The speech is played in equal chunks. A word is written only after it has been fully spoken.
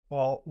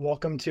Well,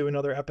 welcome to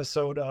another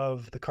episode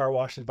of the Car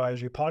Wash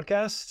Advisory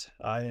Podcast.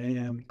 I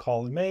am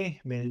Colin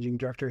May, Managing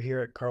Director here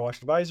at Car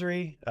Wash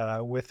Advisory.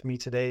 With me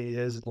today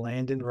is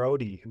Landon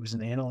Rohde, who's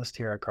an analyst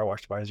here at Car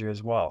Wash Advisory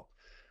as well.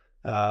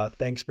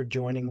 Thanks for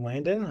joining,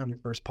 Landon, on your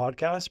first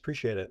podcast.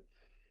 Appreciate it.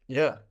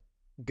 Yeah,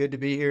 good to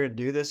be here and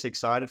do this.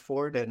 Excited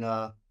for it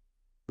and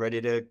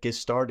ready to get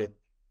started.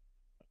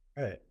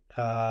 All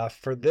right.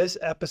 For this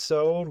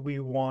episode, we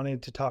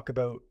wanted to talk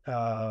about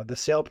the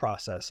sale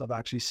process of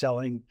actually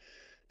selling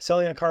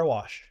a car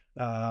wash.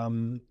 Uh,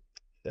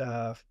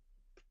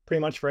 Pretty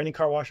much for any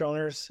car wash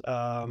owners,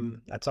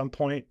 at some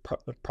point,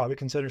 probably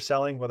consider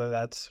selling, whether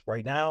that's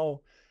right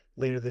now,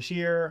 later this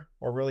year,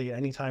 or really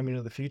anytime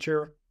into the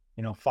future,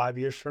 5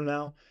 years from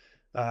now.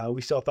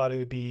 We still thought it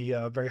would be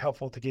very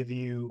helpful to give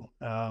you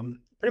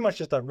pretty much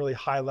just a really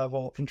high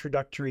level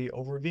introductory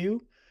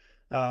overview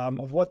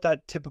of what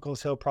that typical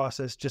sale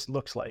process just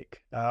looks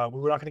like.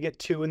 We're not going to get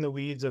too in the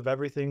weeds of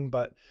everything,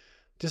 but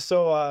just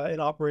so an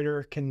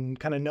operator can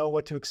kind of know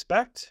what to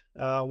expect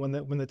when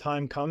the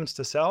time comes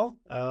to sell,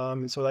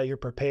 so that you're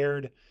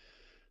prepared,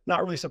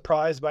 not really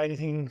surprised by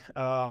anything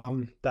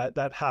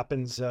that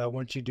happens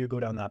once you do go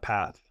down that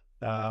path.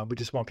 We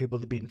just want people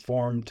to be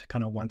informed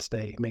kind of once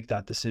they make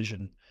that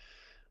decision.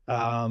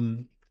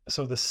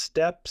 So the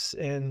steps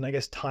and I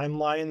guess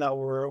timeline that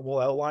we'll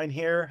outline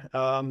here.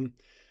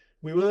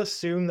 We will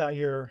assume that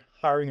you're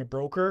hiring a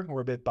broker.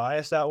 We're a bit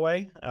biased that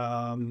way.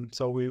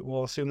 So we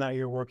will assume that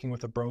you're working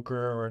with a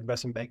broker or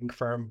investment banking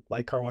firm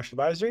like Car Wash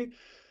Advisory.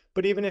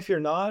 But even if you're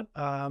not,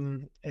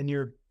 and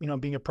you're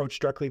being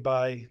approached directly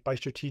by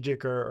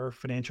strategic or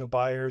financial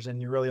buyers,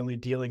 and you're really only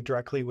dealing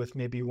directly with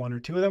maybe one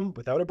or two of them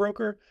without a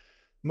broker,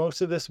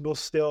 most of this will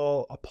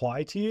still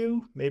apply to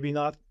you. Maybe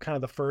not kind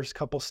of the first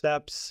couple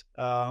steps,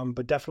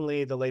 but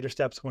definitely the later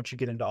steps once you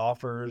get into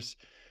offers,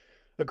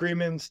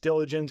 agreements,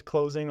 diligence,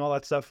 closing, all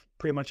that stuff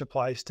pretty much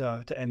applies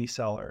to any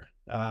seller.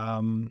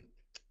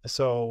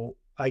 So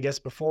I guess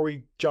before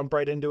we jump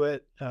right into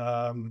it,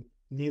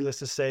 needless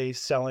to say,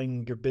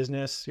 selling your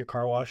business, your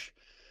car wash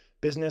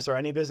business or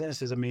any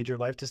business is a major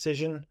life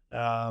decision.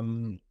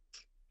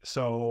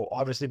 So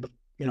obviously,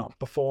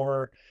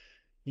 before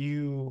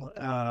you,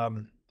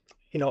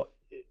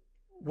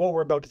 what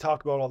we're about to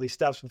talk about, all these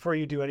steps, before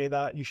you do any of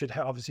that, you should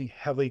obviously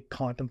heavily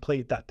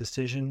contemplate that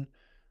decision.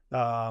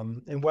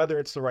 And whether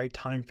it's the right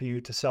time for you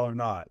to sell or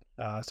not.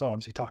 So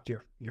obviously talk to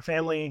your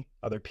family,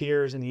 other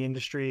peers in the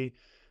industry,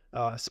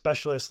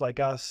 specialists like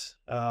us.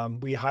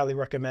 We highly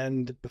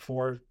recommend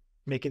before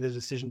making the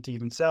decision to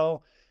even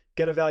sell,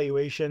 get a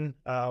valuation.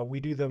 We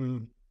do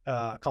them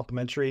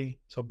complimentary.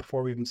 So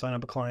before we even sign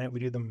up a client, we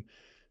do them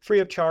free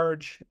of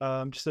charge,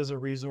 just as a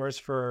resource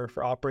for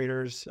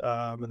operators.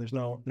 And there's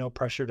no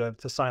pressure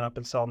to sign up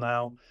and sell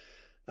now.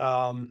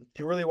 And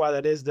really why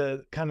that is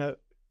the kind of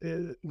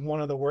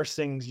one of the worst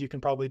things you can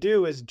probably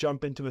do is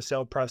jump into a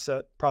sale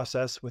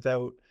process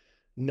without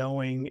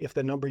knowing if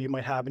the number you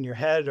might have in your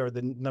head or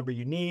the number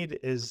you need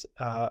is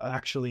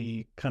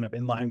actually kind of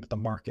in line with the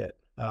market.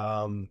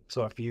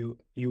 So if you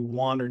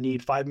want or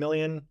need 5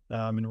 million,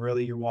 and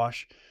really your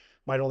wash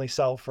might only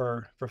sell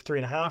for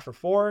 3.5 or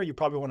 4, you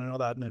probably want to know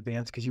that in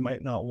advance, because you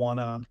might not want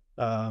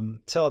to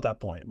sell at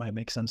that point. It might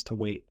make sense to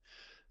wait.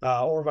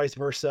 Or vice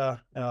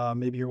versa.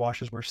 Maybe your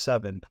wash is worth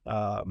 7.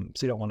 So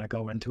you don't want to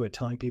go into it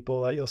telling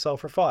people that you'll sell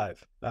for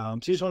 5. So you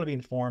just want to be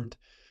informed.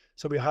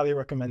 So we highly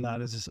recommend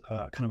that as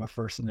kind of a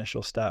first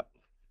initial step.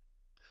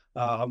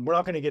 We're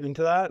not going to get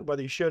into that,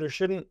 whether you should or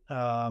shouldn't.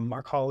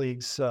 Our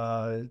colleagues,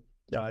 John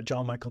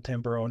Michael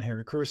Tamburo and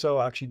Harry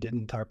Crusoe, actually did an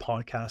entire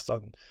podcast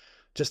on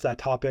just that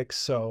topic.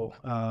 So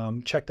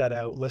check that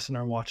out, listen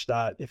or watch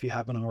that if you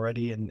haven't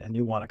already, and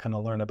you want to kind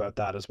of learn about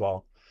that as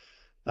well.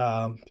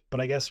 But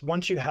I guess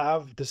once you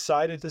have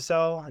decided to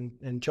sell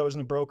and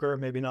chosen a broker,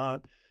 maybe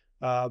not,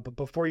 but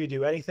before you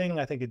do anything,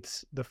 I think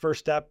it's the first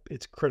step.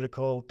 It's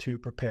critical to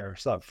prepare.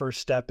 So that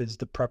first step is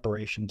the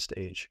preparation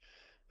stage.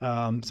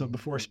 So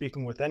before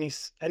speaking with any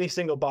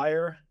single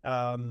buyer,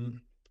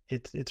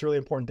 it's really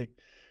important to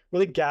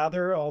really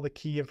gather all the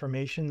key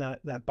information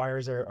that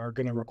buyers are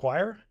going to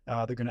require.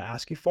 They're going to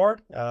ask you for.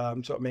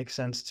 So it makes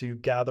sense to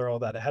gather all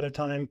that ahead of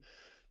time,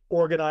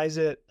 organize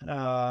it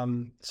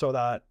so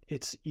that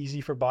it's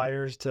easy for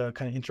buyers to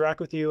kind of interact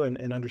with you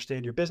and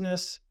understand your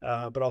business,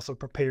 but also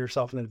prepare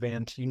yourself in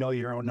advance. You know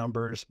your own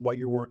numbers, what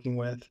you're working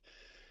with,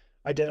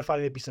 identify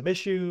maybe some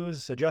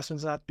issues,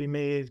 adjustments that have to be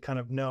made, kind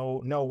of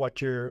know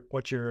what you're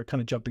kind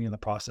of jumping in the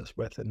process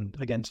with. And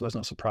again, so there's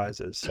no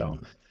surprises. So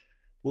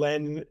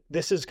Len,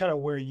 this is kind of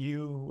where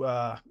you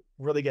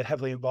really get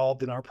heavily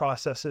involved in our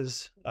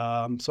processes.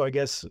 So I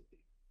guess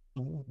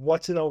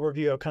what's an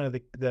overview of kind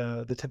of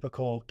the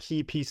typical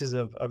key pieces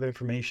of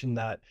information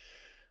that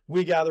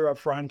we gather up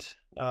front,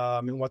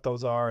 and what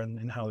those are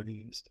and how they're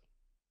used?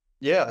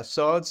 Yeah,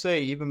 so I'd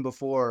say even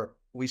before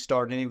we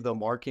start any of the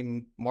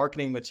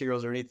marketing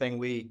materials or anything,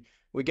 we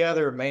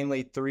gather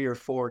mainly 3 or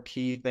 4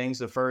 key things.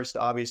 The first,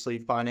 obviously,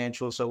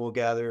 financial. So we'll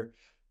gather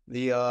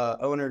the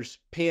owner's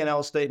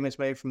P&L statements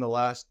made from the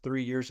last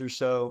 3 years or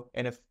so,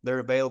 and if they're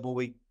available,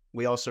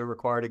 we also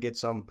require to get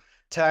some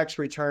tax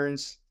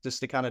returns. just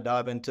to kind of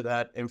dive into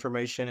that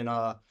information. And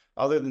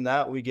other than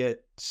that, we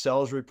get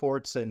sales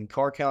reports and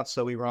car counts.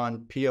 So we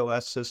run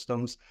POS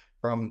systems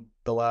from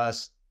the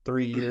last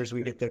 3 years.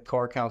 We get the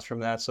car counts from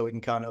that, so we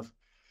can kind of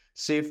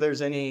see if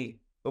there's any.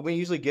 But we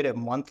usually get it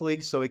monthly,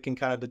 so we can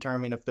kind of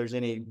determine if there's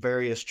any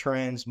various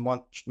trends,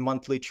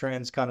 monthly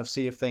trends, kind of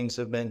see if things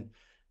have been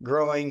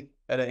growing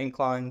at an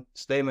incline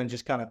statement,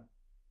 just kind of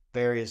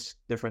various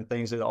different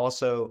things. And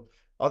also,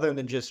 other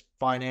than just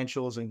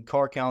financials and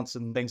car counts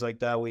and things like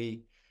that,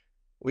 we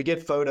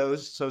get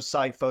photos, so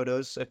site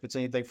photos, if it's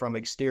anything from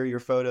exterior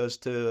photos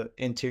to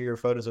interior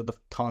photos of the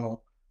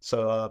tunnel.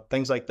 So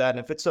things like that.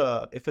 And if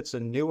it's a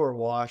newer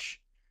wash,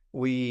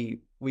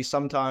 we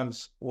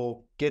sometimes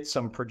will get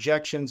some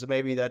projections.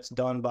 Maybe that's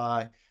done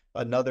by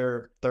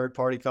another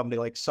third-party company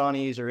like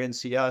Sonny's or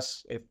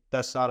NCS. If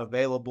that's not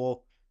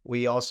available,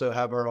 we also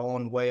have our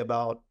own way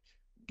about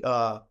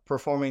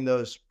performing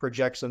those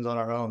projections on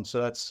our own.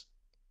 So that's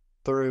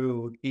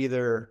through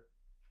either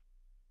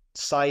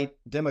site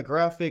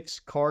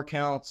demographics, car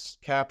counts,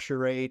 capture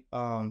rate,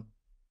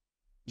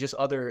 just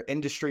other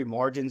industry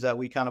margins that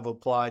we kind of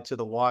apply to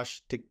the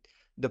wash to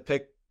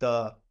depict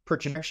the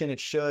projection it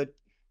should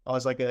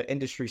as like an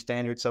industry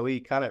standard. So we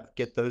kind of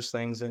get those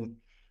things and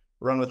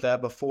run with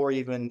that before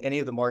even any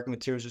of the marketing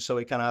materials, just so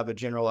we kind of have a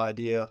general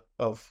idea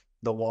of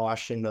the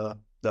wash and the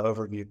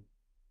overview.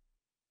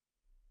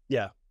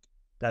 Yeah,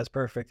 that's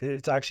perfect.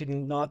 It's actually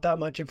not that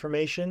much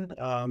information.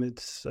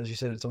 It's, as you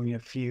said, it's only a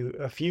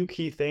few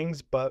key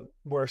things, but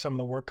where some of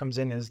the work comes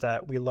in is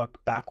that we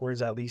look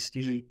backwards at least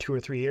usually 2 or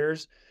 3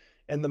 years,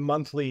 and the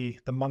monthly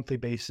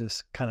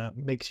basis kind of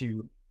makes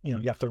you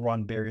have to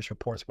run various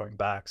reports going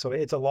back. So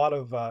it's a lot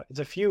of it's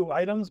a few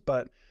items,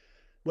 but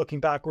looking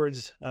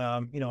backwards,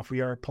 if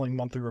we are pulling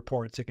monthly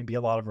reports, it can be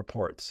a lot of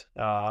reports.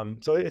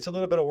 So it's a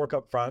little bit of work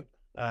up front.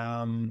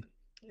 And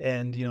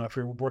if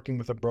you're working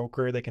with a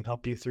broker, they can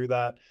help you through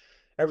that.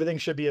 Everything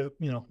should be,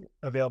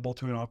 available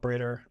to an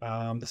operator.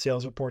 The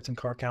sales reports and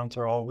car counts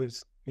are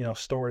always,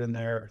 stored in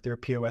their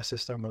POS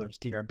system, whether it's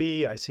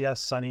DRB, ICS,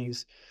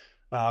 Sonny's,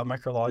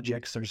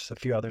 Micrologix. There's a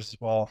few others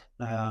as well.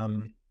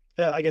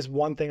 Yeah, I guess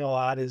one thing I'll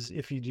add is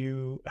if you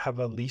do have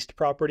a leased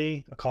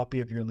property, a copy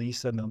of your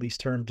lease and the lease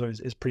terms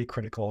is pretty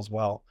critical as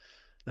well.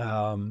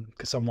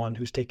 Because someone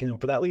who's taking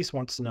over that lease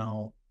wants to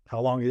know how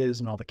long it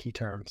is and all the key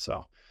terms.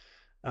 So,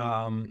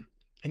 and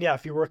yeah,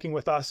 if you're working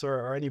with us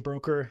or any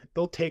broker,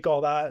 they'll take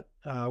all that,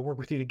 work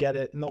with you to get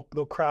it, and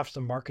they'll craft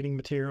some marketing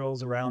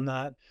materials around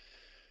that,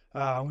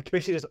 which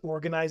basically just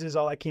organizes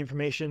all that key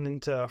information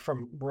into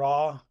from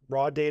raw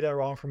data,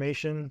 raw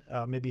information,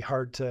 maybe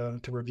hard to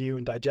review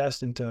and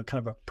digest, into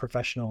kind of a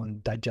professional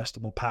and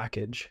digestible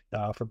package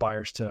for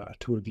buyers to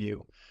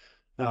review.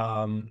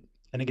 And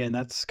again,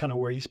 that's kind of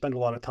where you spend a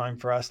lot of time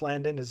for us,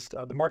 Landon, is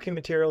the marketing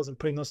materials and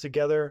putting those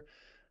together.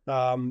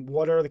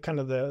 What are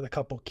the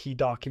couple key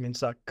documents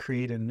that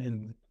create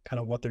and kind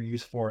of what they're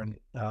used for, and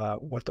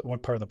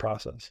what part of the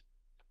process?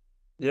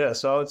 Yeah,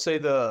 so I would say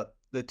the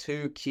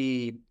two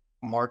key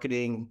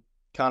marketing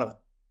kind of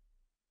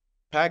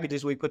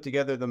packages we put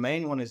together, the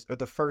main one is, or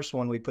the first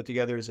one we put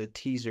together, is a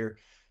teaser.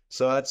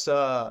 So that's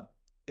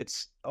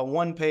it's a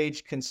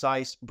 1-page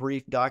concise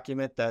brief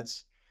document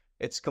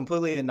it's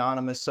completely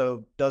anonymous,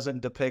 so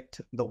doesn't depict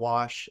the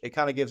wash. It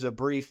kind of gives a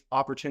brief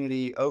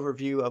opportunity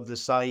overview of the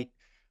site,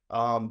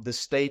 the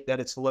state that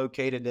it's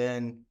located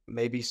in,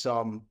 maybe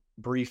some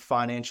brief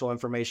financial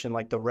information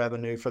like the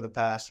revenue for the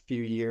past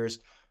few years,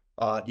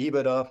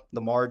 EBITDA,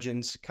 the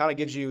margins. Kind of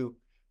gives you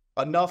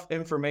enough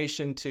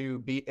information to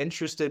be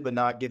interested, but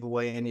not give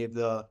away any of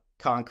the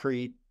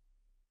concrete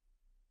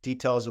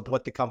details of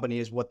what the company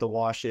is, what the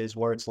wash is,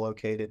 where it's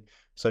located.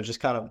 So it just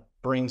kind of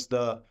brings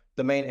the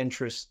main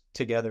interest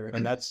together.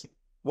 And that's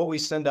what we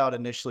send out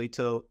initially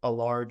to a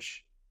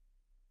large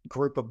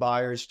group of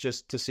buyers,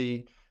 just to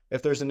see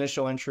if there's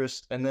initial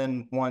interest. And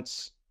then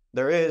once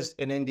there is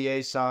an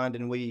NDA signed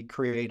and we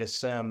create a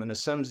SIM, and a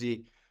SIM's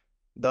the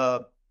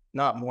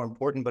not more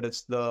important, but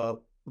it's the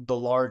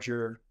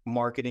larger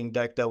marketing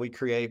deck that we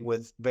create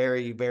with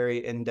very,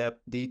 very in-depth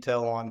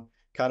detail on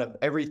kind of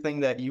everything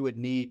that you would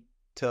need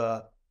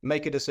to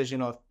make a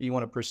decision if you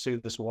want to pursue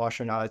this wash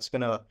or not. It's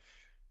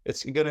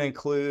gonna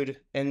include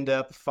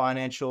in-depth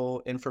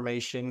financial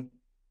information,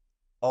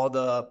 all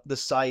the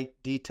site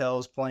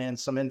details,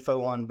 plans, some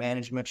info on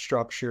management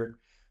structure,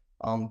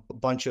 a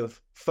bunch of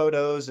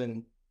photos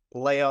and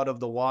layout of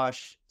the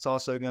wash. It's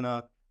also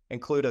gonna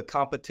include a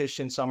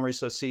competition summary,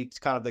 so see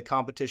kind of the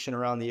competition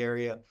around the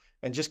area,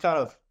 and just kind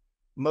of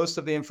most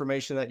of the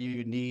information that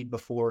you need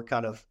before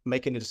kind of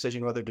making a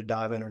decision whether to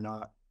dive in or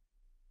not.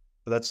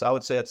 But I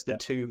would say that's the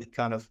two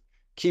kind of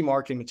key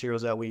marketing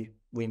materials that we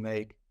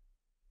make.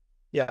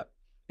 Yeah,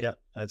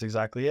 that's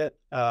exactly it.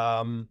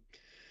 And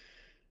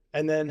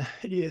then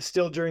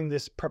still during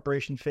this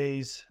preparation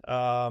phase,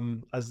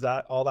 as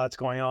all that's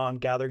going on,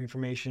 gathering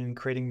information,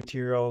 creating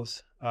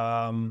materials.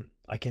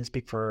 I can't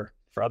speak for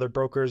other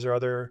brokers or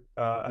other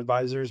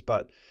advisors,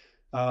 but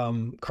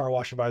Car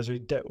Wash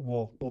Advisory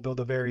will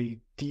build a very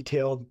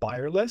detailed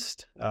buyer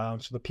list. So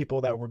the people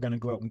that we're going to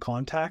go out and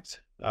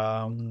contact,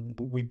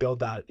 We build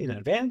that in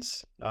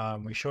advance.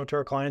 We show it to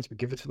our clients. We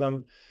give it to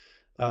them.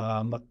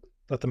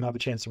 Let them have a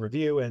chance to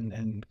review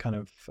and kind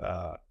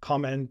of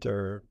comment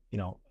or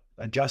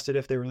adjust it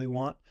if they really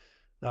want.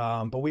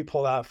 But we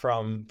pull that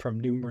from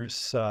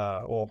numerous,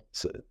 a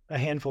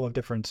handful of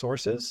different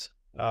sources.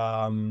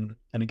 And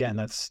again,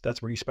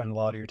 that's where you spend a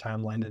lot of your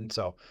time, Landon.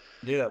 So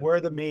Yeah. where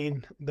are the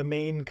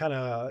main kind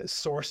of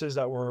sources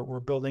that we're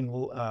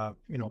building,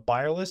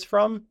 buyer lists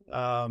from?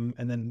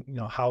 And then,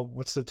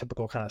 what's the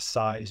typical kind of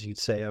size you'd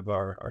say of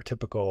our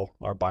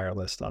buyer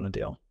list on a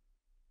deal?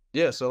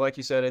 Yeah. So like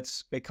you said,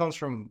 it comes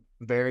from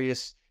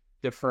various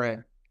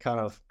different kind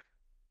of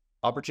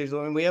opportunities.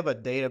 I mean, we have a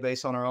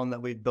database on our own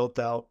that we've built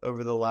out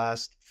over the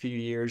last few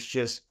years,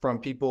 just from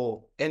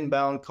people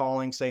inbound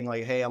calling saying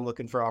like, hey, I'm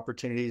looking for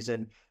opportunities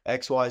in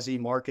XYZ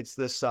markets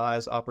this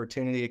size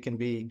opportunity. It can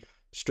be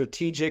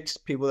strategics,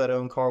 people that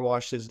own car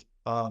washes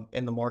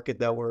in the market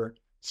that were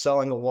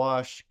selling a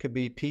wash, could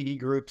be PE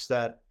groups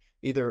that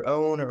either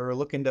own or are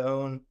looking to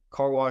own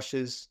car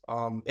washes,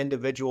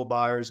 individual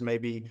buyers,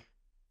 maybe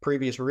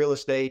previous real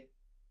estate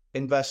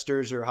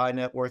investors or high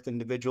net worth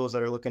individuals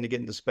that are looking to get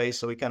into space.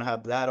 So we kind of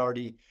have that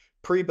already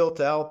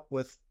pre-built out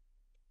with,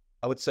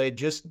 I would say,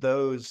 just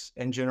those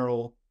in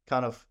general,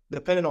 kind of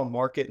depending on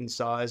market and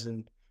size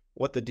and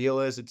what the deal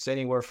is. It's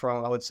anywhere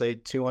from, I would say,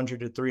 200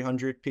 to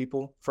 300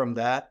 people from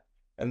that.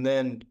 And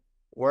then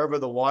wherever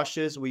the wash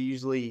is, we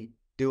usually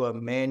do a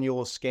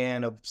manual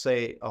scan of,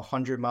 say,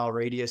 100-mile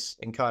radius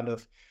and kind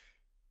of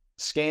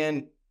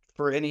scan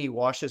for any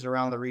washes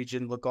around the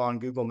region, look on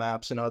Google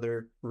Maps and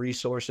other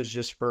resources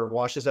just for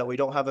washes that we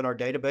don't have in our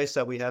database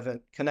that we haven't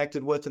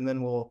connected with. And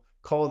then we'll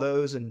call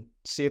those and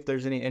see if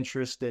there's any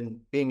interest in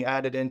being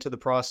added into the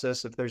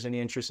process, if there's any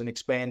interest in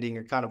expanding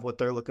or kind of what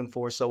they're looking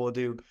for. So we'll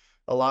do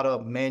a lot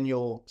of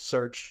manual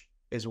search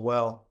as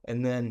well.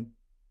 And then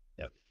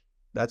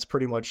that's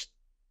pretty much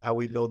how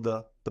we build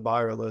the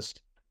buyer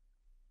list.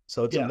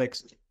 So it's a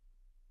mix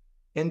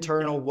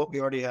internal, what we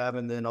already have,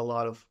 and then a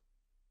lot of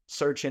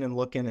searching and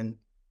looking and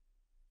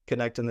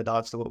connecting the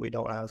dots to what we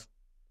don't have.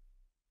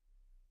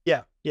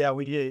 Yeah,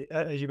 we,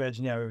 as you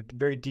mentioned, we have a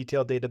very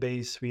detailed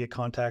database. We get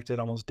contacted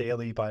almost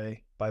daily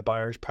by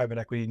buyers, private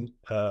equity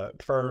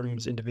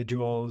firms,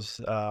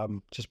 individuals,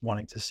 just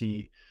wanting to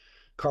see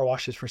car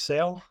washes for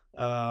sale.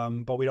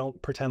 But we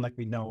don't pretend like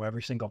we know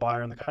every single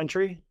buyer in the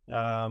country.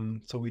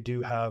 So we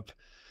do have,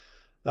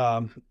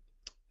 ways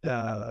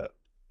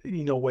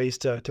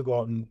to go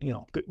out and,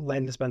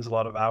 Landon spends a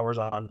lot of hours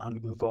on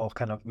Google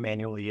kind of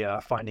manually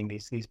finding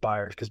these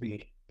buyers, because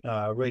we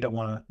really don't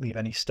want to leave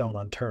any stone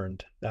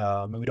unturned.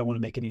 And we don't want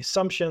to make any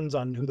assumptions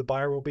on who the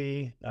buyer will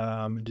be,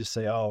 and just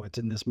say, oh, it's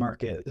in this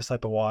market, this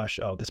type of wash.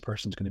 Oh, this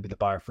person's going to be the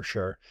buyer for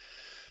sure.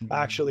 Mm-hmm.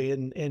 Actually,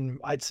 in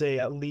I'd say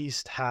at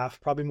least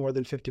half, probably more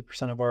than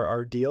 50% of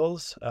our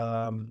deals,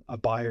 a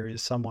buyer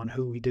is someone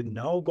who we didn't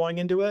know going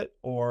into it,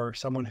 or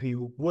someone who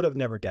you would have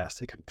never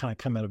guessed. It could kind of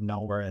come out of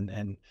nowhere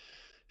and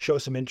show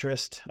some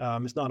interest.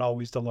 It's not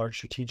always the large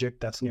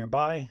strategic that's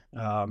nearby.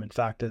 In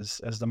fact,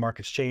 as the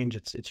markets change,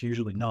 it's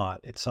usually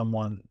not. It's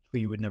someone who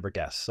you would never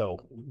guess. So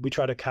we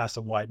try to cast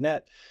a wide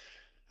net.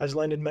 As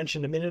Landon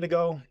mentioned a minute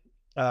ago,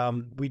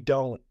 we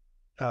don't,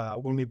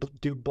 when we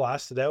do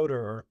blast it out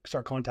or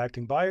start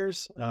contacting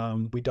buyers,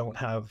 we don't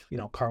have,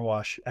 car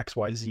wash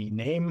XYZ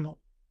name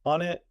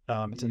on it.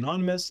 It's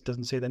anonymous,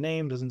 doesn't say the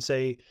name, doesn't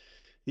say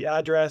the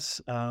address.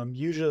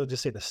 Usually it'll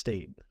just say the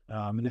state.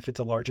 And if it's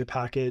a larger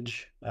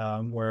package,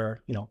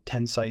 where,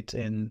 10 sites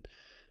in,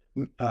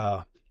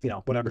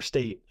 whatever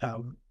state,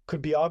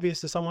 could be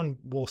obvious to someone,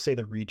 we'll say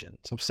the region.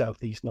 So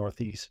Southeast,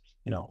 Northeast,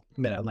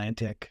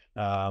 Mid-Atlantic,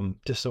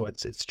 just so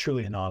it's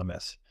truly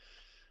anonymous.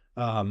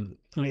 I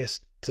guess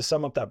to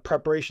sum up that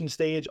preparation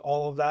stage,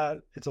 all of that,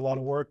 it's a lot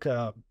of work.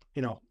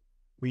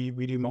 We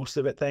do most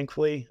of it,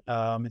 thankfully.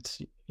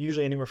 It's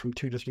usually anywhere from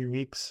 2 to 3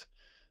 weeks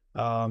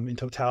in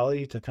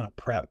totality to kind of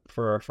prep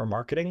for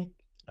marketing.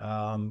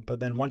 But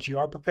then once you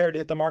are prepared to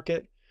hit the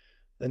market,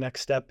 the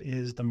next step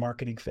is the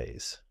marketing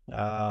phase.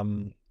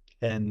 And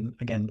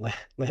again,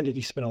 Landon,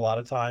 you spent a lot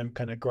of time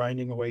kind of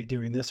grinding away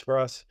doing this for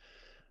us.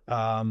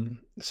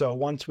 So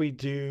once we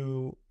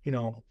do,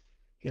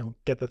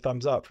 get the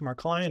thumbs up from our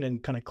client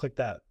and kind of click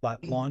that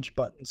launch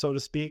button, so to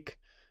speak,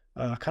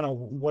 kind of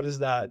what is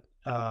that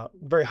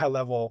very high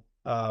level,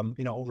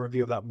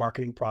 overview of that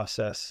marketing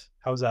process?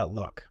 How does that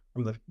look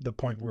from the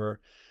point where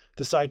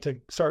decide to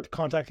start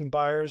contacting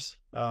buyers,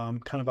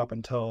 kind of up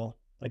until,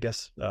 I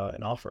guess,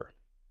 an offer?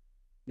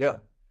 Yeah.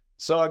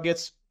 So I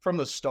guess from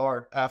the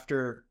start,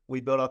 after we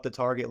build out the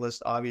target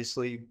list,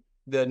 obviously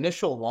the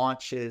initial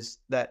launch is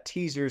that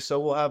teaser. So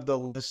we'll have the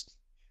list.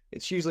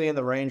 It's usually in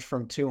the range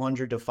from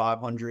 200 to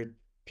 500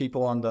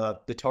 people on the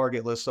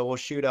target list. So we'll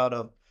shoot out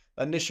a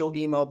initial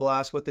email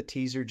blast with the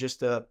teaser just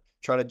to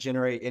try to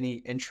generate any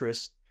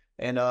interest.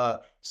 And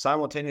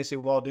simultaneously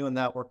while doing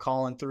that, we're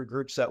calling through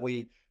groups that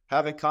we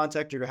haven't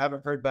contacted or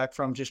haven't heard back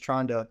from, just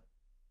trying to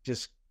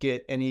just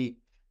get any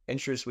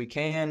interest we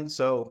can.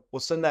 So we'll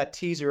send that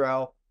teaser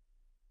out.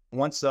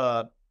 Once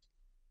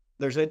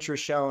there's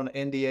interest shown,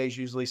 NDA is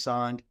usually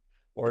signed,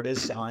 or it is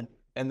signed,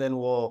 and then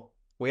we'll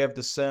we have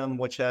the sim,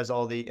 which has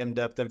all the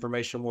in-depth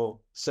information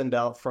we'll send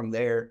out from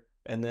there.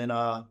 And then,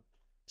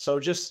 so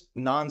just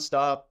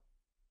nonstop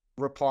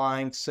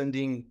replying,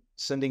 sending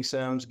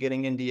sims,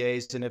 getting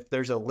NDAs. And if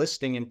there's a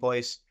listing in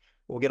place,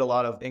 we'll get a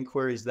lot of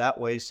inquiries that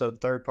way. So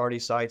third-party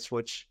sites,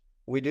 which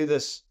we do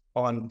this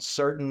on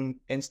certain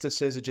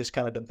instances, it just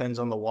kind of depends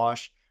on the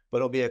wash, but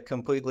it'll be a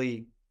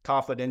completely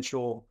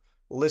confidential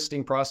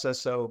listing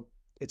process. So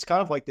it's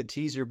kind of like the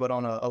teaser, but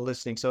on a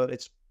listing. So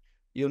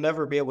you'll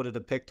never be able to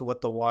depict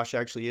what the wash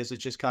actually is.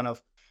 It's just kind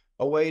of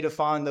a way to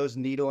find those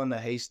needle in the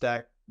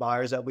haystack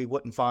buyers that we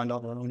wouldn't find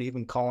on our own,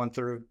 even calling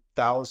through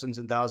thousands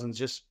and thousands.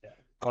 Just, I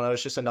don't know,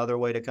 it's just another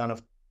way to kind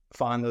of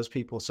find those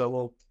people.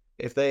 So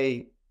if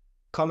they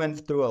come in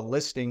through a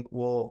listing,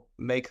 we'll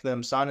make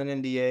them sign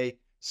an NDA,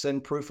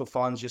 send proof of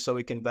funds just so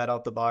we can vet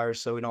out the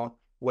buyers so we don't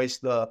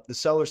waste the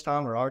seller's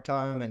time or our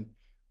time. And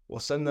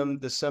we'll send them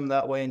the sim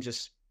that way, and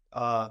just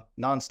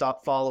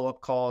nonstop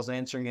follow-up calls,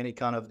 answering any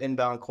kind of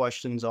inbound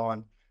questions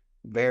on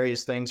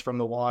various things from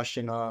the wash.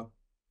 And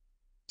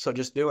so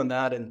just doing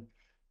that. And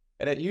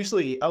it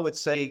usually, I would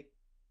say,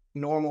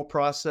 normal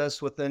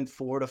process within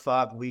 4 to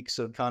 5 weeks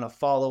of kind of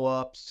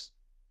follow-ups,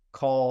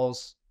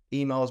 calls,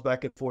 emails,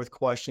 back and forth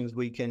questions,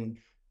 we can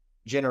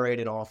generate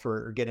an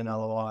offer or get an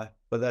LOI.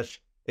 But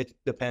it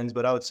depends.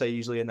 But I would say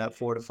usually in that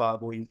 4 to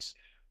 5 weeks.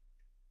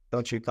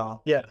 Don't you,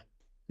 Kyle? Yeah.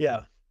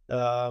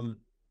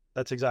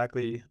 That's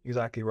exactly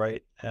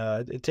right.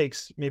 It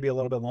takes maybe a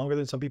little bit longer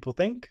than some people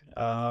think.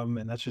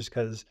 And that's just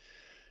because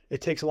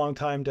it takes a long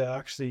time to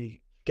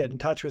actually get in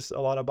touch with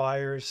a lot of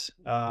buyers,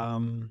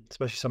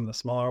 especially some of the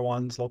smaller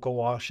ones, local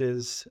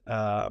washes.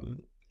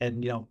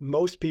 And,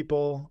 most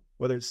people,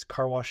 whether it's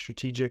car wash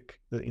strategic,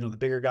 the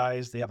bigger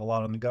guys, they have a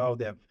lot on the go.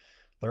 They have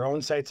their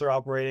own sites they're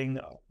operating,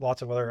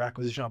 lots of other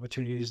acquisition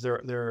opportunities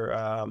they're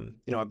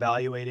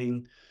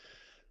evaluating.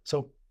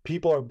 So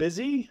people are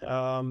busy.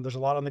 There's a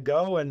lot on the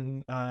go.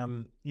 And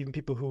even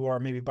people who are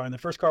maybe buying the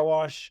first car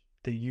wash,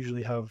 they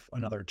usually have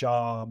another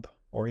job,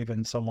 or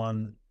even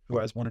someone who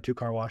has 1 or 2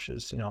 car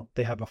washes,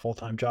 they have a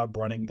full-time job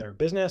running their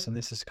business, and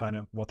this is kind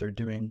of what they're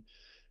doing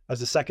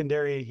as a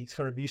secondary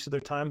sort of use of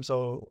their time.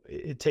 So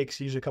it takes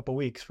usually a couple of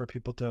weeks for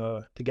people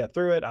to get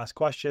through it, ask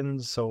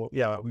questions. So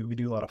yeah, we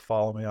do a lot of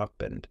following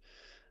up, and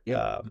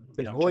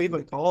we'll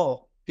even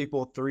call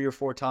people 3 or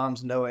 4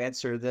 times, no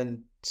answer.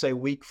 Then say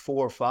week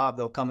 4 or 5,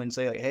 they'll come and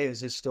say like, "Hey,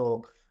 is this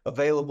still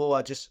available?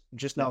 I just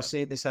now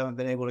seeing this, haven't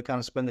been able to kind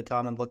of spend the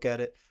time and look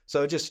at it."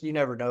 So you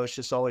never know. It's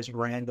just always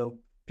random.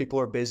 People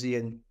are busy,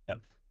 and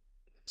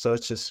so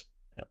it's just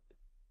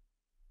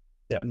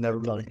never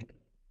really.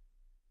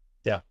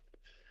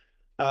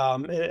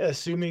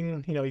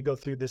 Assuming you go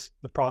through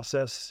the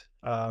process,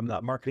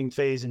 that marketing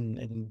phase,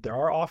 and there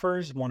are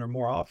offers, 1 or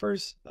more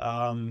offers,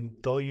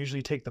 they'll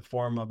usually take the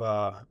form of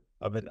a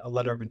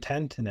letter of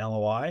intent, an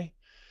LOI.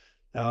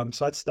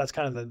 So that's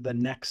kind of the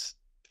next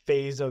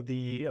phase of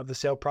the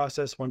sale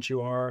process. Once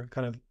you are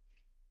kind of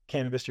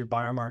canvassed your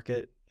buyer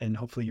market, and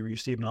hopefully you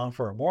receive an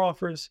offer or more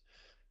offers,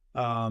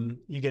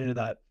 you get into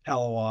that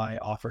LOI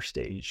offer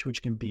stage,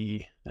 which can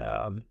be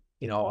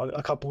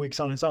a couple weeks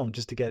on its own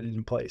just to get it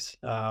in place.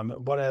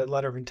 What a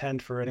letter of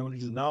intent, for anyone who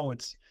doesn't know,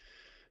 it's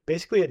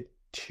basically a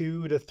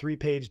 2 to 3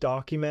 page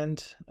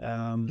document.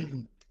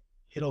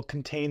 It'll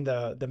contain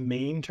the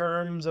main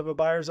terms of a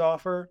buyer's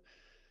offer.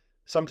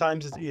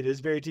 Sometimes it is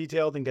very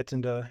detailed and gets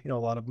into a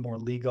lot of more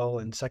legal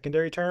and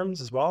secondary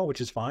terms as well,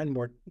 which is fine.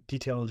 More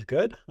detail is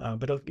good,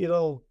 but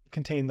it'll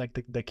contain like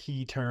the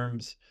key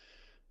terms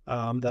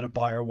that a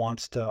buyer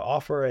wants to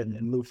offer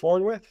and move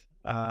forward with.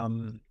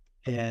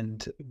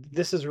 And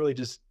this is really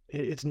just,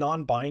 it's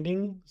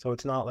non-binding. So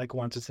it's not like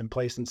once it's in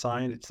place and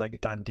signed, it's like a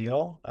done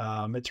deal.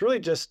 It's really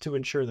just to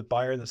ensure the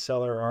buyer and the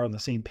seller are on the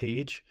same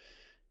page,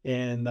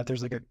 and that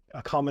there's like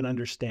a common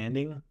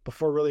understanding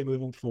before really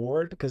moving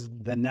forward, because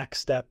the next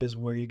step is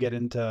where you get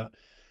into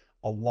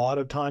a lot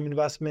of time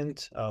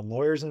investment,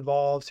 lawyers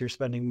involved. So you're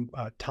spending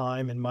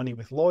time and money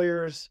with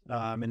lawyers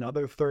and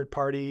other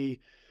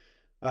third-party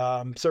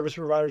service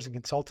providers and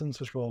consultants,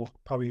 which we'll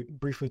probably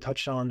briefly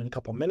touch on in a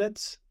couple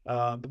minutes.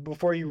 But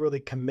before you really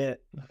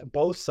commit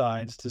both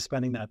sides to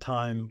spending that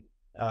time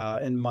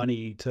and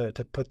money to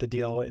put the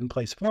deal in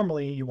place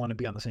formally, you want to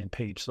be on the same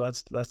page. So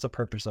that's the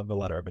purpose of the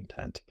letter of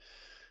intent.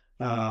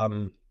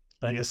 I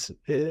guess,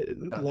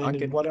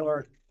 Landon, go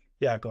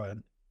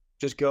ahead.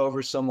 Just go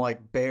over some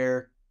like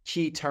bare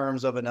key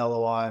terms of an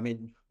LOI. I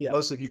mean,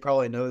 most of you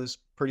probably know this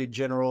pretty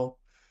general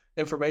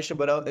information,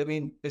 but I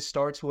mean, it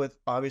starts with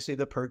obviously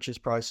the purchase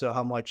price. So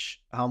how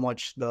much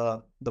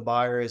the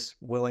buyer is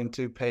willing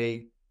to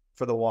pay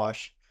for the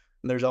wash.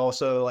 And there's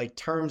also like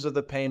terms of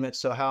the payment.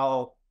 So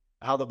how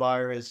the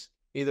buyer is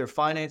either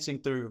financing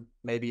through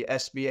maybe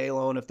SBA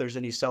loan, if there's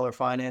any seller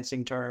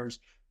financing terms,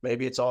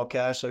 maybe it's all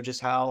cash. So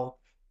just how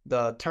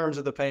the terms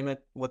of the payment,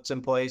 what's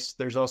in place.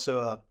 There's also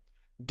a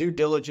due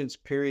diligence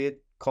period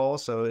call.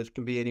 So it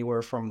can be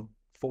anywhere from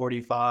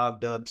 45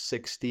 to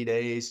 60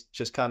 days,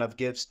 just kind of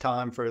gives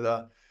time for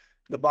the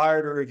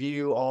buyer to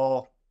review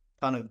all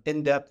kind of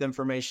in-depth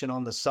information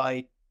on the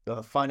site, the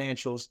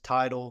financials,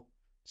 title,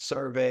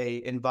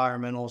 survey,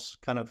 environmentals,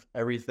 kind of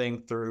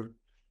everything through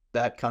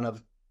that kind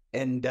of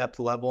in-depth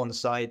level on the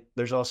site.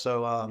 There's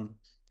also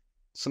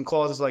some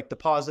clauses like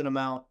deposit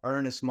amount,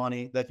 earnest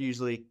money that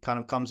usually kind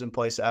of comes in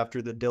place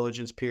after the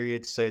diligence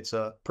period. Say it's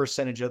a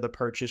percentage of the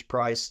purchase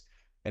price,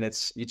 and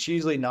it's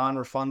usually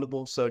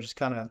non-refundable. So it just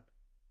kind of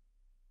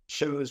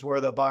shows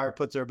where the buyer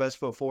puts their best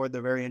foot forward.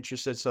 They're very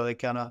interested, so they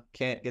kind of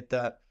can't get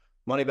that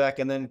money back.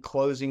 And then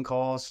closing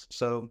costs.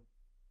 So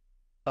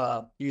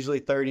usually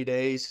 30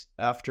 days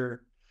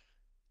after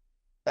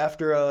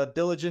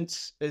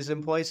diligence is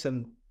in place,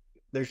 and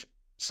there's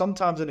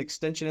sometimes an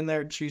extension in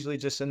there. It's usually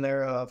just in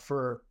there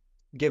for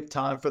give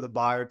time for the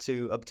buyer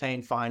to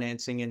obtain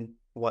financing and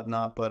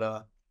whatnot.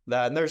 But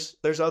that, and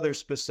there's other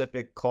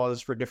specific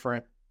clauses for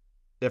different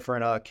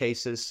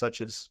cases, such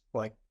as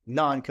like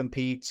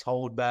non-competes,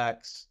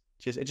 holdbacks.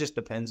 It just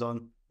depends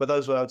on. But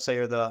those what I would say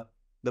are the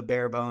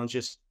bare bones,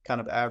 just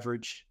kind of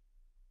average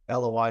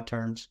LOI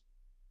terms.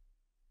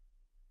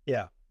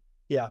 Yeah,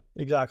 yeah,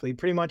 exactly.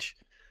 Pretty much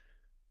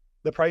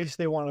the price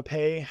they want to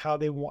pay, how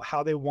they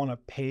want to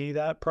pay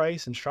that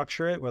price and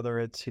structure it, whether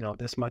it's,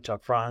 this much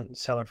upfront,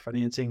 seller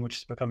financing, which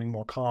is becoming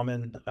more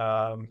common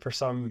for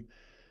some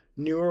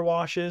newer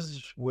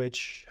washes,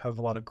 which have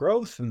a lot of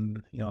growth,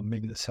 and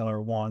maybe the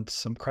seller wants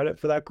some credit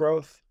for that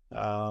growth.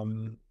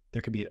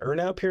 There could be an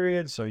earn-out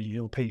period, so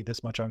you'll pay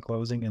this much on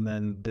closing, and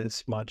then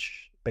this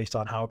much based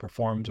on how it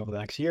performs over the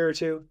next year or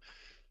two.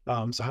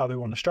 So how they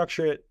want to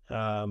structure it.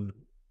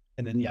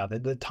 And then,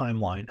 the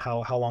timeline,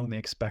 how long they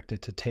expect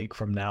it to take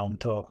from now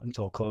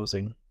until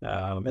closing.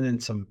 And then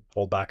some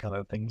holdback on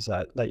other things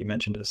that you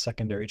mentioned as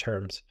secondary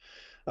terms,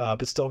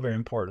 but still very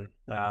important.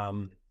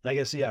 I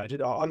guess,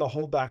 on the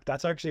holdback,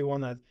 that's actually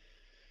one that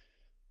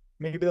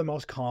maybe the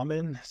most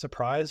common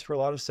surprise for a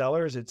lot of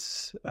sellers.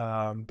 It's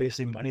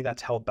basically money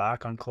that's held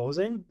back on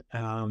closing.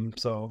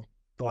 So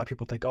a lot of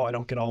people think, oh, I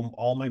don't get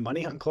all my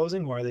money on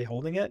closing. Why are they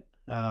holding it?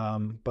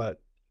 But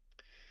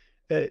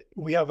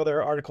we have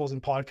other articles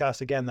and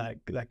podcasts again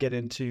that get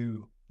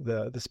into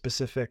the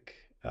specific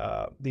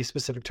these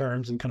specific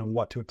terms and kind of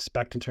what to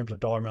expect in terms of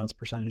dollar amounts,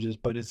 percentages.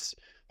 But it's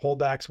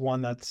holdbacks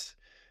one that's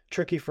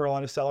tricky for a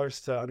lot of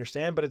sellers to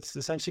understand, but it's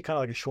essentially kind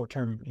of like a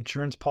short-term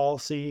insurance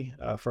policy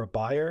for a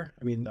buyer.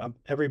 I mean,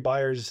 every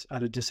buyer's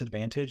at a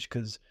disadvantage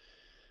because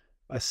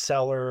a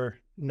seller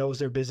knows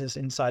their business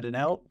inside and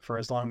out for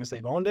as long as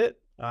they've owned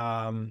it.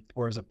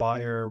 Whereas a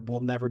buyer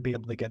will never be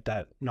able to get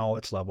that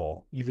knowledge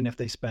level, even if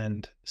they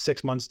spend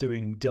 6 months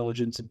doing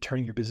diligence and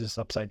turning your business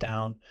upside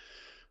down,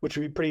 which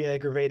would be pretty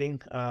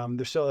aggravating.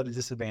 They're still at a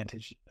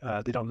disadvantage.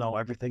 They don't know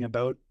everything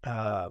about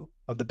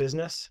of the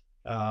business.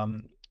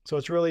 So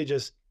it's really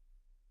just,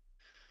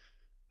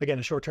 again,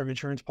 a short-term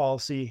insurance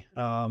policy.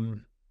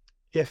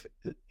 If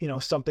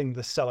something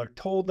the seller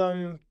told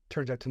them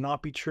turns out to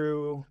not be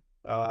true,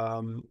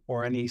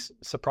 or any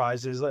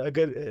surprises, a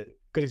good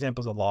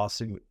example is a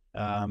lawsuit.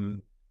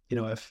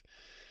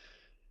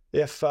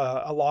 If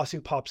a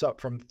lawsuit pops up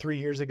from 3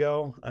 years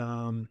ago,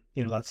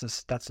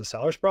 that's the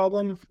seller's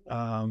problem.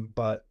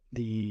 But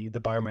the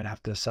buyer might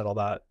have to settle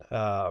that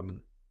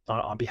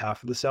on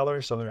behalf of the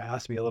seller. So there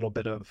has to be a little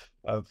bit of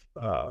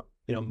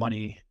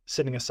money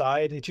sitting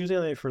aside. It's usually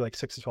only for like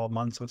 6 to 12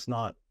 months, so it's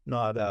not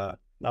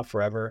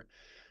forever.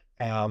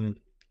 And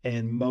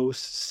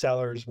most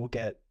sellers will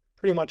get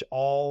pretty much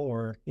all,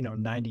 or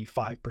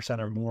 95%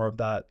 or more of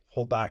that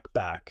holdback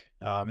back.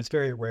 It's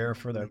very rare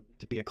for there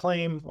to be a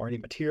claim or any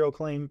material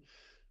claim.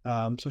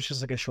 So it's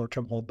just like a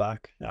short-term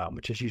holdback,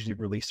 which is usually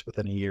released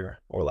within a year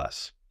or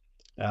less.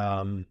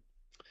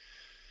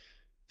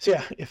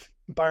 If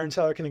buyer and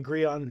seller can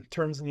agree on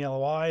terms in the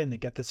LOI and they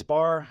get this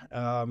far,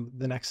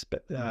 the next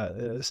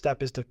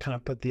step is to kind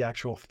of put the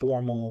actual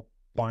formal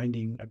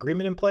binding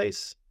agreement in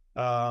place.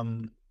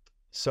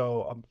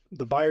 So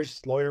the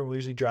buyer's lawyer will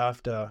usually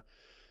draft a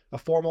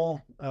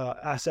formal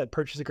asset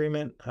purchase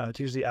agreement. It's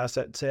usually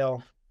asset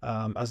sale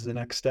as the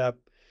next step.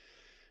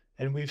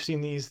 And we've seen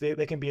these,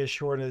 they can be as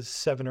short as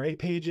 7 or 8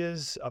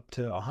 pages up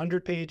to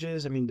 100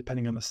 pages. I mean,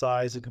 depending on the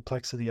size and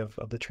complexity of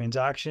the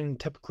transaction,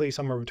 typically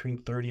somewhere between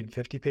 30 and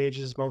 50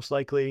 pages, most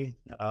likely.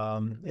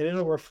 And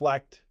it'll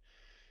reflect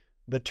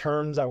the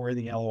terms that were in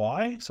the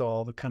LOI. So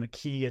all the kind of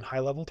key and high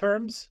level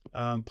terms,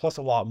 plus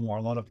a lot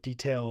of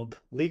detailed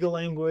legal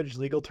language,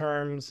 legal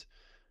terms.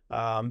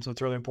 So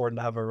it's really important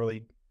to have a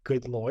really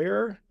good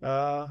lawyer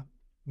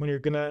when you're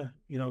gonna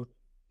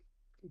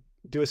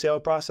do a sale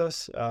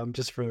process,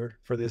 just for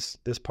this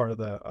part of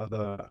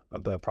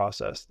the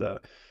process. The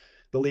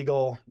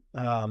legal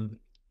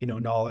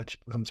knowledge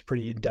becomes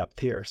pretty in depth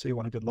here, so you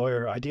want a good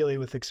lawyer, ideally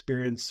with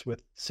experience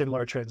with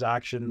similar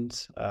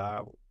transactions,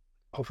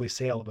 hopefully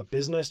sale of a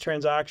business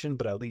transaction,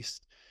 but at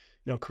least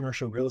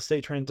commercial real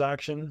estate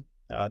transaction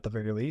at the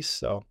very least.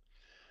 So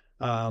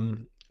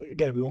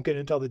again, we won't get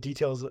into all the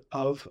details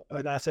of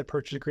an asset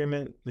purchase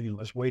agreement.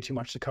 There's way too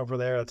much to cover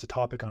there. That's a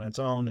topic on its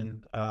own.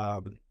 And,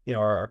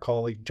 our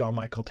colleague, John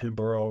Michael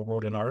Timborough,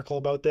 wrote an article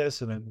about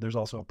this. And then there's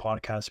also a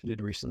podcast we did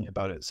recently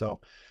about it.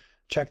 So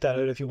check that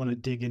out if you want to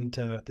dig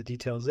into the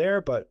details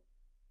there. But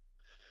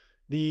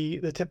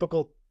The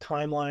typical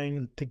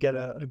timeline to get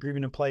an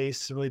agreement in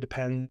place really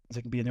depends.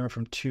 It can be anywhere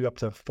from 2 up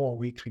to 4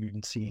 weeks. We've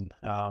even seen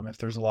if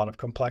there's a lot of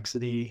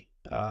complexity,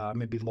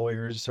 maybe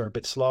lawyers are a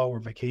bit slow or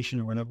vacation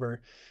or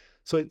whatever.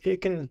 So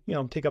it can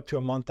take up to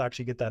a month to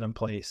actually get that in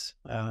place.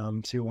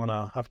 So you want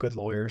to have good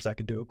lawyers that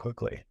can do it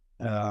quickly.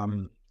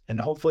 And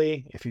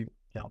hopefully, if you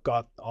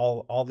got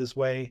all this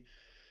way,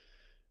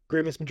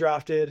 agreement's been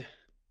drafted,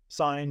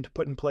 signed,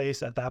 put in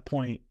place. At that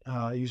point,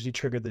 usually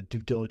trigger the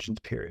due diligence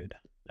period.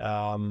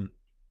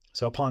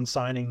 So upon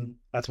signing,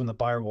 that's when the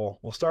buyer will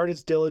start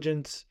its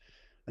diligence.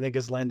 I think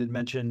as Landon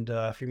mentioned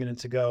a few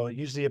minutes ago,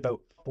 usually about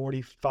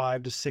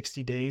 45 to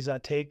 60 days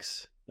that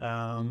takes.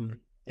 And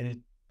it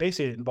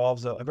basically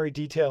involves a very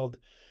detailed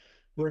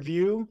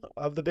review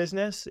of the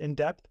business in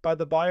depth by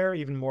the buyer,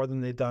 even more than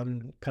they've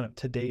done kind of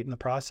to date in the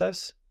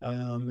process,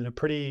 and a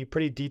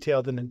pretty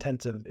detailed and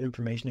intensive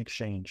information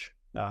exchange.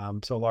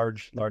 So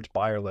large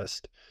buyer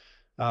list.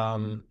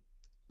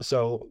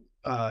 So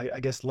I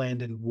guess,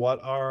 Landon, what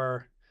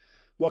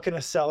can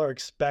a seller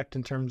expect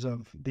in terms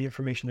of the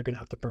information they're going to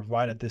have to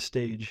provide at this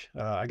stage?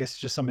 I guess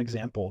just some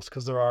examples,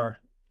 because there are,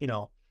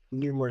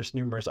 numerous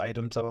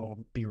items that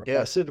will be Yeah.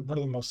 requested. One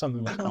of the some of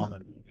the most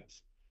common, I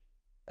guess.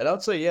 And I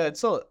would say,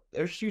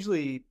 there's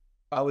usually,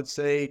 I would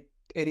say,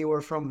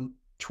 anywhere from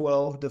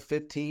 12 to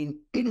 15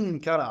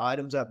 kind of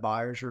items that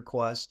buyers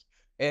request.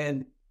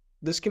 And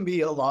this can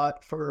be a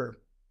lot for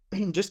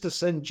just to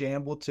send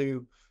Jamble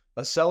to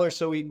a seller.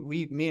 So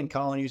me and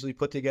Colin usually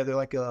put together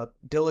like a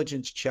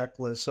diligence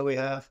checklist. So we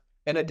have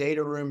in a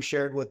data room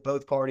shared with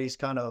both parties,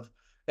 kind of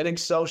an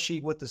Excel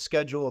sheet with the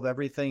schedule of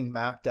everything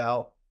mapped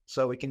out.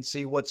 So we can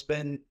see what's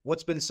been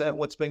sent,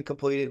 what's been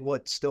completed,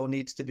 what still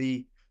needs to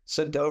be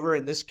sent over.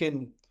 And this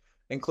can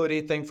include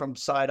anything from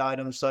side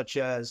items such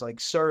as like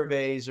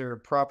surveys or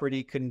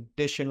property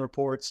condition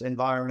reports,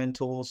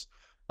 environmentals,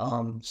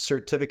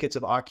 certificates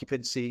of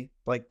occupancy,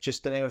 like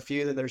just to name a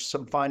few. Then there's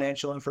some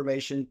financial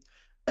information.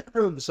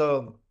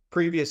 So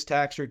previous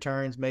tax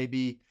returns,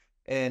 maybe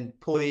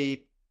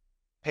employee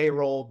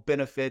payroll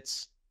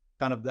benefits,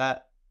 kind of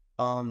that.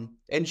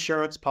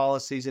 Insurance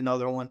policies,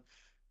 another one.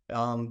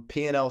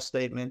 P&L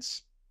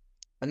statements.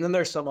 And then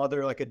there's some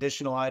other like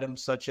additional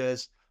items such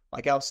as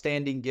like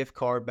outstanding gift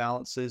card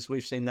balances.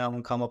 We've seen that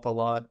one come up a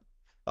lot.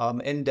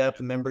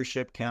 In-depth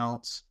membership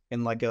counts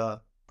and like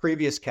a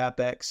previous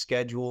CapEx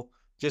schedule,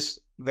 just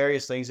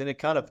various things. And it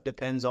kind of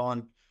depends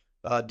on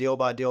deal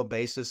by deal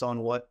basis on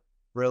what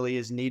really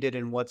is needed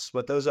and what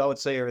those I would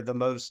say are the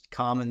most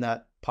common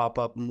that pop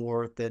up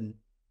more than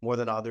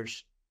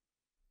others.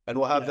 And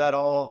we'll have that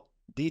all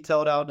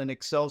detailed out in an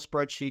Excel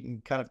spreadsheet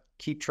and kind of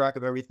keep track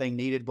of everything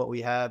needed, what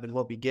we have and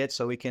what we get,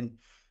 so we can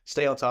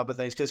stay on top of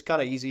things, because it's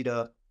kind of easy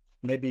to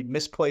maybe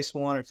misplace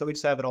one, or so we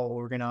just have it all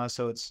organized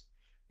so it's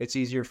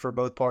easier for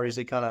both parties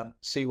to kind of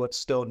see what's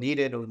still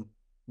needed and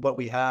what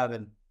we have.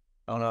 And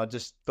I don't know, I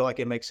just feel like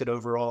it makes it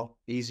overall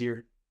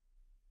easier.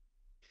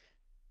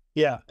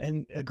 Yeah,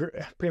 and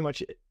pretty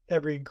much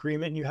every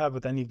agreement you have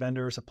with any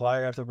vendor or supplier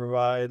you have to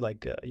provide,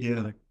 like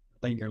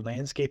like your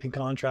landscaping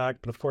contract,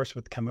 but of course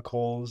with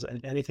chemicals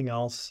and anything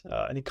else,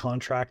 any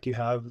contract you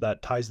have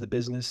that ties the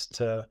business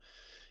to,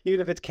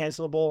 even if it's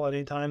cancelable at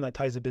any time, that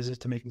ties the business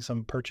to making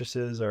some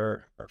purchases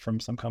or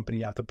from some company,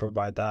 you have to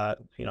provide that.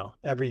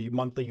 Every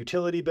monthly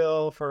utility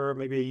bill for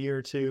maybe a year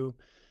or two,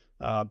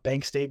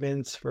 bank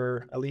statements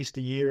for at least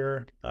a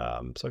year.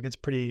 So it gets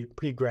pretty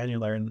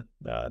granular, and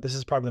this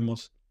is probably the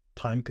most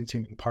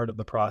time-consuming part of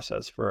the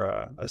process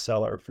for a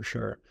seller, for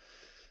sure.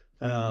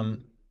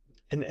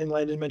 And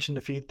Landon mentioned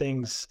a few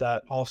things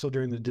that also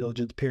during the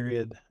diligence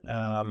period,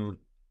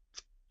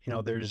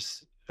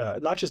 there's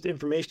not just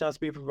information that has to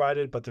be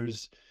provided, but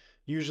there's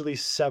usually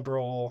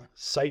several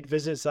site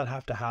visits that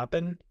have to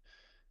happen.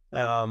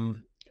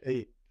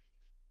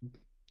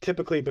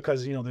 Typically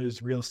because,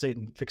 there's real estate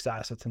and fixed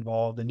assets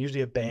involved, and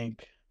usually the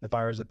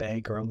buyer is a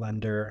bank or a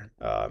lender.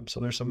 So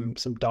there's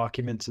some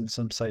documents and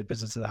some site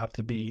visits that have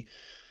to be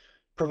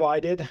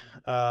provided.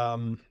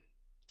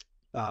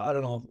 I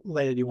don't know,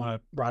 Landon, do you want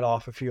to rattle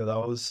off a few of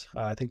those?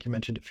 I think you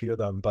mentioned a few of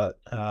them, but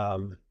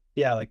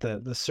like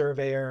the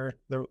surveyor,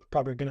 they're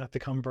probably going to have to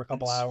come for a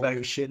couple hours.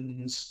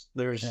 Inspections.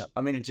 There's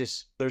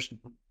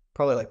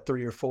probably like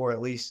 3 or 4 at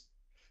least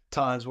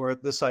times where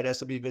the site has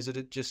to be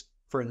visited just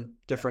for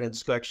different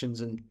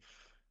inspections, and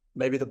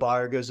maybe the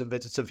buyer goes and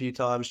visits a few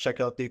times,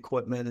 check out the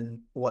equipment and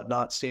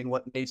whatnot, seeing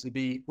what needs to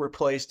be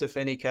replaced, if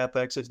any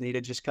CapEx is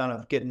needed, just kind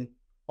of getting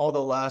all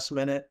the last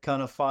minute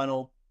kind of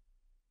final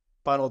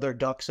their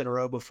ducks in a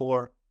row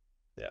before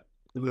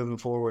moving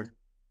forward.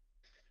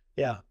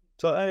 Yeah.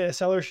 So a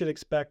seller should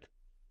expect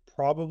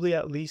probably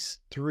at least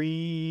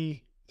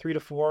 3 to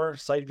 4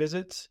 site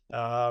visits,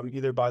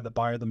 either by the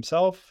buyer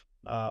themselves,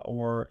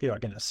 or,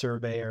 again, a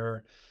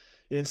surveyor,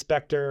 an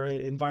inspector.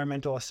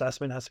 Environmental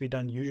assessment has to be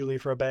done usually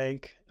for a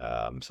bank.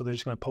 So they're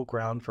just going to poke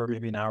around for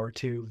maybe an hour or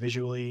two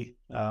visually,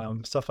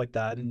 stuff like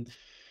that. And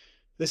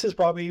This is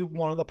probably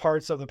one of the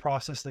parts of the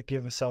process that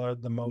give a seller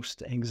the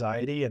most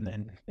anxiety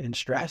and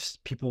stress.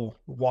 People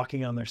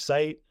walking on their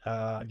site,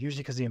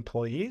 usually because the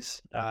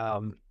employees.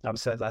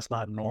 Obviously, that's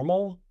not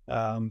normal.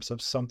 So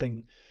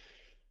something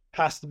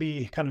has to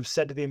be kind of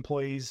said to the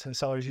employees. The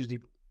sellers usually,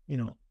 you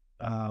know,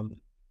 um,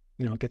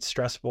 it gets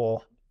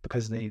stressful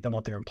because they don't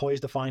want their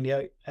employees to find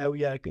out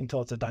yet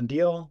until it's a done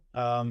deal.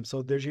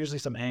 So there's usually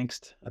some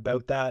angst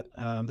about that.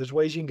 There's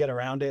ways you can get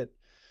around it.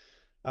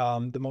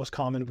 The most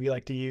common we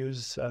like to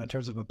use in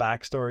terms of a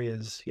backstory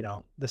is,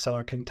 the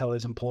seller can tell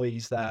his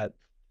employees that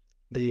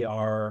they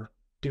are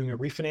doing a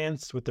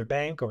refinance with their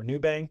bank or new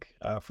bank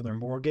for their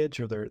mortgage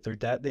or their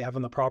debt they have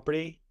on the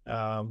property,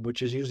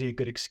 which is usually a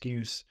good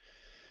excuse.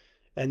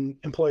 And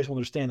employees will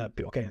understand that,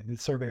 okay, the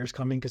surveyor's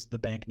coming because the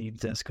bank needs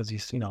this because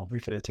he's,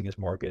 refinancing his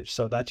mortgage.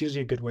 So that's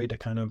usually a good way to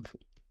kind of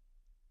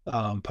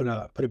put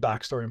a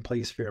backstory in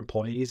place for your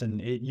employees,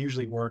 and it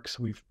usually works.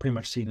 We've pretty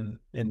much seen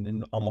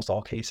in almost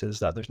all cases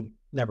that there's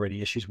never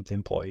any issues with the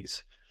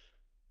employees.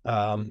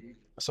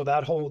 So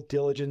that whole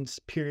diligence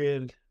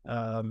period,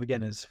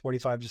 again, is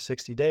 45 to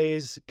 60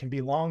 days. It can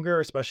be longer,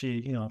 especially,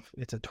 if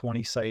it's a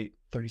 20 site,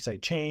 30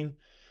 site chain.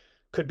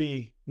 Could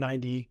be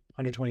 90,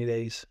 120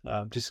 days,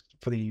 just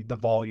for the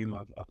volume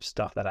of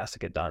stuff that has to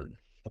get done,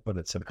 to put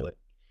it simply.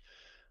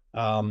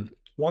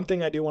 One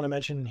thing I do want to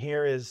mention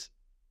here is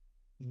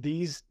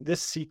this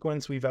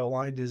sequence we've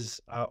outlined is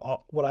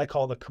what I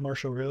call the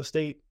commercial real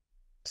estate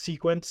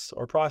sequence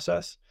or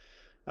process,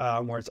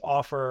 where it's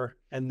offer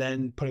and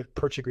then put a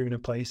purchase agreement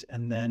in place.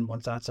 And then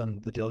once that's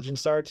done, the diligence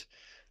starts.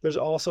 There's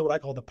also what I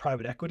call the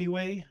private equity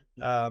way,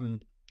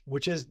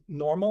 which is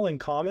normal and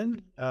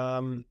common.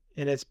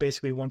 And it's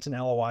basically once an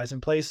LOI is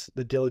in place,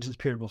 the diligence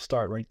period will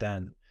start right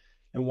then.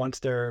 And once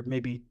they're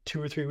maybe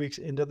 2 or 3 weeks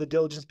into the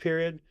diligence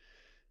period,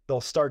 they'll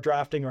start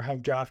drafting or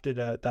have drafted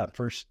that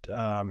first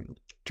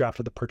draft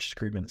of the purchase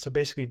agreement. So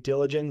basically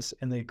diligence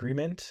and the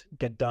agreement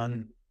get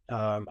done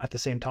at the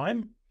same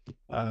time,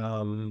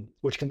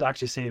 which can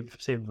actually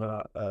save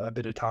a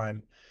bit of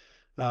time.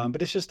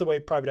 But it's just the way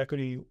private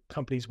equity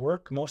companies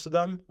work, most of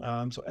them.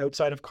 So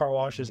outside of car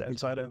washes,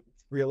 outside of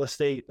real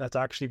estate, that's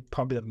actually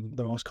probably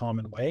the most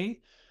common way.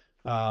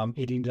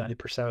 80 to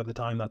 90% of the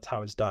time, that's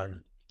how it's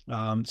done.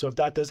 So if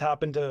that does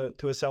happen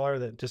to a seller,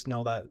 that just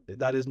know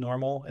that is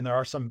normal. And there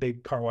are some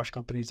big car wash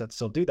companies that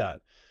still do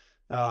that.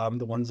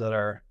 The ones that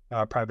are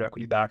private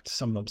equity backed,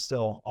 some of them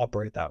still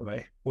operate that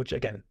way, which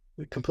again,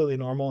 completely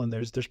normal. And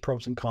there's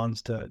pros and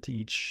cons to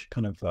each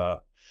kind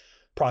of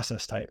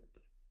process type.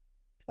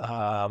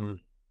 And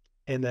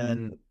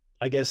then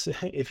I guess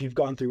if you've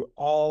gone through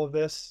all of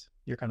this,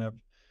 you're kind of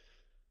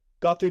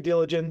got through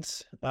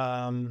diligence.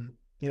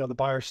 The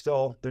buyer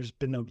still, there's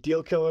been no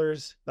deal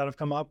killers that have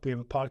come up. We have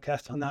a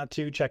podcast on that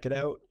too. Check it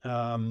out.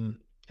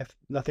 If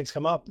nothing's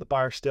come up, the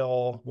buyer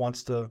still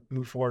wants to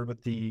move forward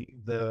with the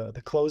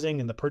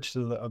closing and the purchase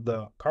of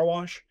the car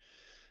wash.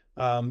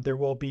 There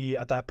will be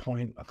at that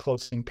point a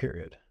closing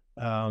period.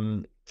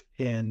 And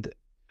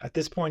at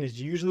this point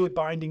is usually a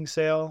binding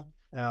sale.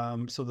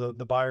 So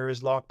the buyer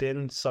is locked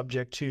in,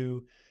 subject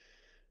to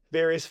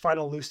various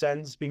final loose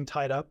ends being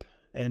tied up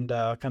and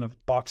kind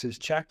of boxes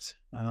checked.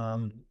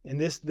 In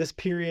this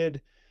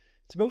period,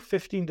 it's about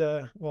 15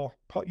 to,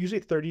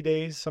 usually 30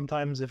 days.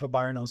 Sometimes if a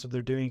buyer knows what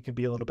they're doing, it can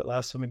be a little bit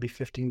less. So maybe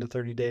 15 to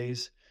 30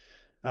 days.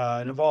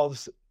 It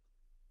involves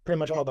pretty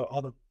much all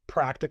the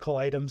practical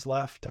items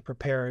left to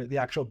prepare the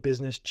actual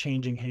business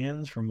changing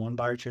hands from one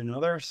buyer to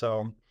another.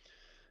 So,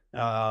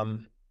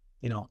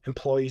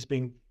 employees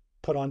being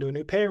put onto a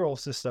new payroll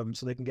system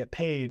so they can get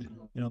paid,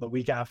 the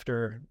week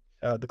after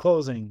the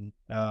closing,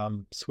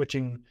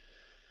 switching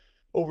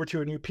over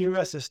to a new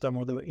POS system,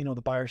 or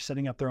the buyer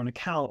setting up their own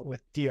account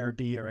with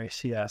DRB or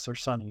ACS or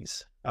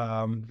Sunny's,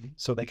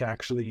 so they can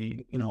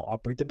actually,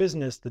 operate the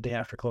business the day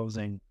after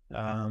closing,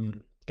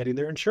 getting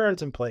their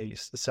insurance in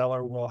place. The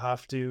seller will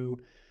have to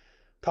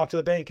talk to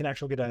the bank and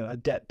actually get a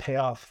debt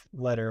payoff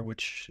letter,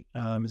 which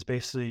is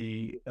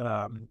basically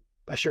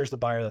assures the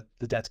buyer that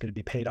the debt's going to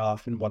be paid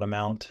off in what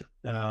amount.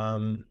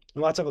 And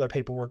lots of other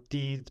paperwork,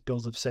 deeds,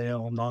 bills of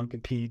sale,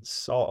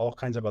 non-competes, all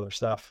kinds of other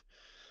stuff.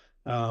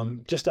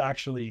 Just to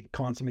actually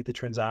consummate the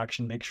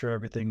transaction, make sure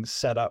everything's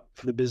set up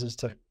for the business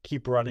to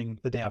keep running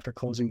the day after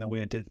closing the way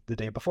it did the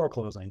day before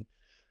closing.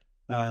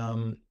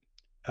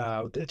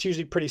 It's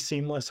usually pretty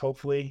seamless,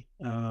 hopefully.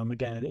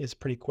 Again, it is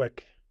pretty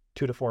quick,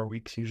 2 to 4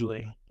 weeks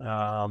usually.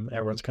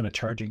 Everyone's kind of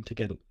charging to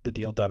get the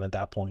deal done at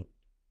that point.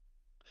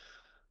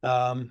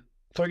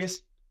 So I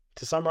guess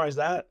to summarize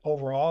that,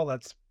 overall,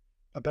 that's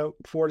about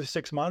 4 to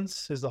 6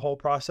 months is the whole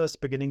process,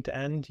 beginning to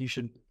end. You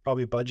should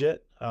probably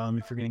budget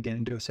if you're going to get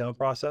into a sale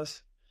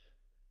process.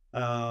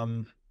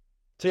 So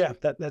yeah,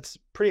 that's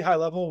pretty high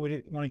level. We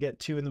didn't want to get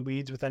too in the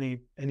weeds with any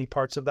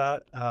parts of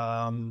that.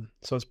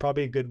 So it's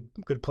probably a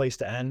good place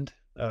to end,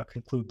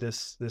 conclude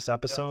this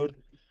episode.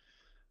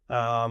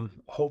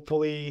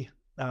 Hopefully,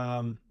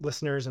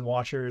 listeners and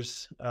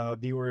watchers,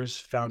 viewers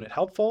found it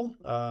helpful.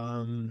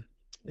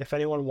 If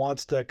anyone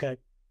wants to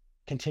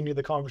continue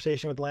the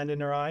conversation with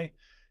Landon or I,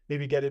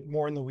 maybe get it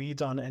more in the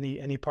weeds on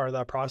any part of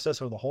that process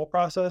or the whole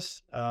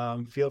process,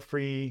 feel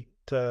free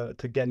to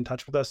get in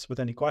touch with us with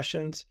any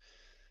questions.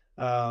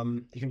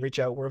 You can reach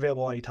out. We're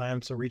available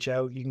anytime, so reach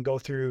out. You can go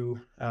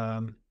through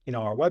our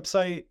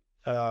website.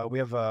 We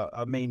have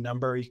a main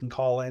number you can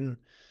call in.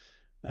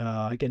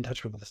 Get in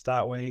touch with us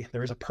that way.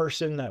 There is a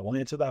person that will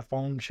answer that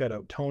phone. Shout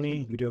out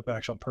Tony. We do have an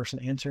actual person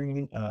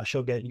answering.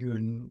 She'll get you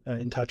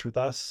in touch with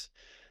us.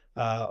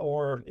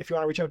 Or if you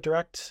want to reach out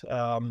direct,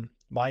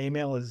 my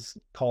email is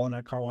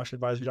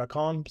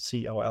colin@carwashadvisory.com,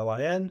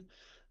 COLIN.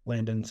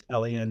 Landon's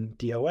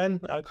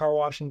LANDON at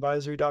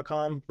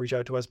carwashadvisory.com. Reach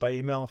out to us by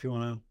email if you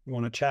want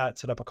to chat,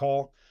 set up a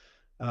call.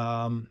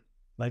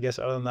 I guess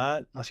other than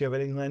that, unless you have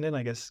anything, Landon,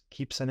 I guess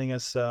keep sending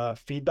us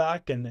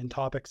feedback and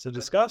topics to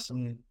discuss.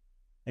 And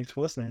thanks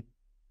for listening.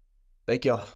 Thank y'all.